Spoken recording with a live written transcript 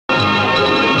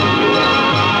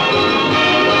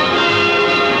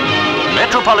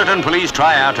Metropolitan Police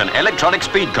try out an electronic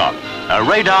speed cop, a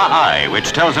radar eye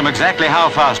which tells them exactly how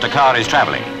fast a car is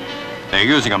traveling. They're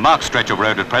using a marked stretch of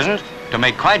road at present to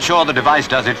make quite sure the device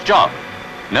does its job.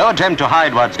 No attempt to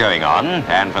hide what's going on,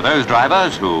 and for those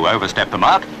drivers who overstep the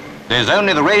mark, there's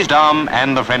only the raised arm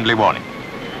and the friendly warning.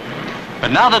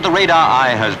 But now that the radar eye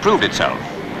has proved itself,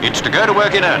 it's to go to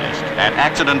work in earnest at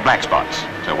accident black spots.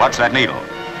 So what's that needle?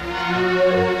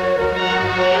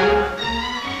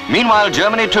 Meanwhile,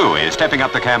 Germany too is stepping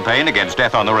up the campaign against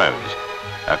death on the roads.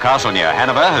 A castle near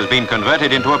Hanover has been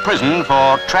converted into a prison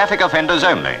for traffic offenders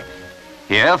only.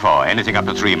 Here, for anything up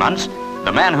to 3 months,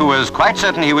 the man who was quite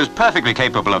certain he was perfectly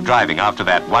capable of driving after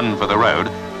that one for the road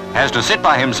has to sit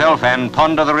by himself and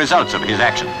ponder the results of his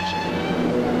actions.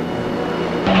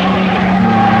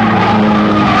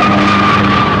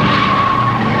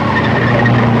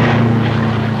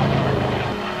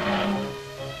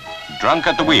 Drunk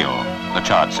at the wheel, the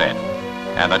chart said.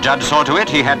 And the judge saw to it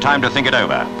he had time to think it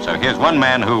over. So here's one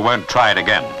man who won't try it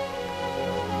again.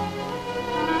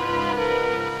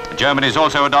 Germany's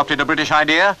also adopted a British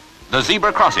idea, the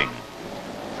zebra crossing.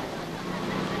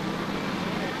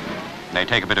 They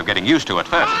take a bit of getting used to at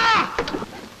first.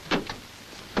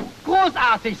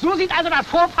 Großartig, so sieht also das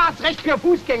Vorfahrtsrecht für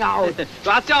Fußgänger aus.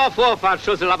 Du hast ja auch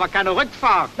Vorfahrtsschussel, aber keine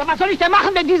Rückfahrt. Na, was soll ich denn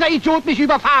machen, wenn dieser Idiot mich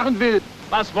überfahren will?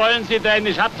 Was wollen Sie denn?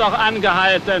 Ich hab doch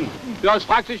angehalten. Ja, es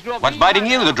fragt sich nur... What's biting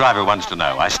you, the driver wants to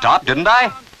know. I stopped, didn't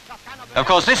I? Of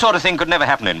course, this sort of thing could never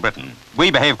happen in Britain. We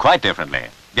behave quite differently.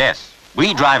 Yes,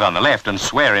 we drive on the left and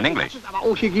swear in English. Das ist aber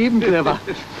auch gegeben, clever.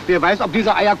 Wer weiß, ob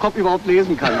dieser Eierkopf überhaupt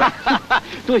lesen kann.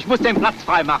 Du, ich muss den Platz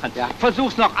frei machen. Ja.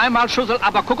 Versuch's noch einmal, Schussel,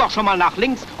 aber guck auch schon mal nach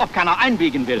links, ob keiner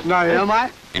einbiegen will. Na, hör mal.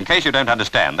 In case you don't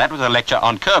understand, that was a lecture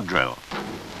on curb drill.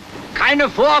 Keine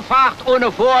Vorfahrt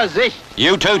ohne Vorsicht.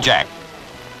 You too, Jack.